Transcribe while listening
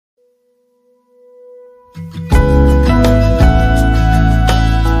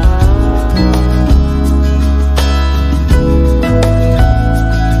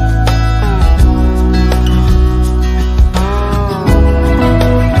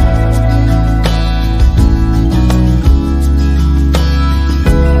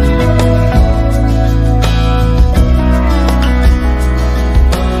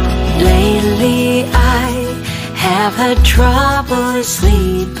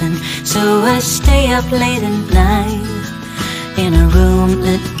sleeping, so I stay up late at night in a room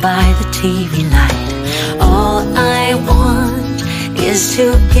lit by the TV light. All I want is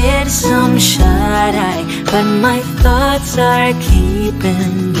to get some shut-eye, but my thoughts are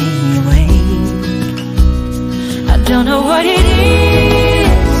keeping me awake. I don't know what it is,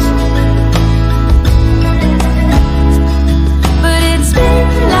 but it's been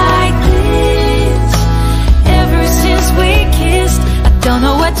like this ever since we kissed. I don't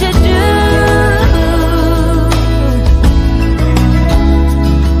know what to do,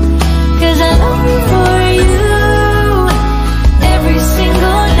 'cause I long for you every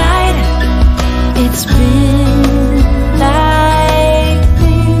single night. It's been like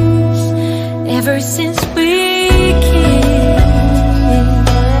this ever since we kissed.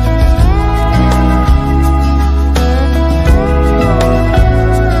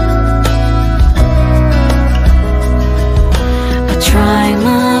 I try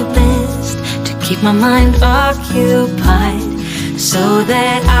my best to keep my mind occupied so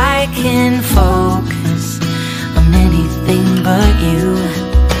that I can focus on anything but you.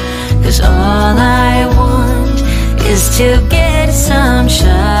 'Cause all I want is to get some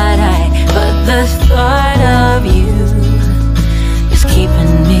shut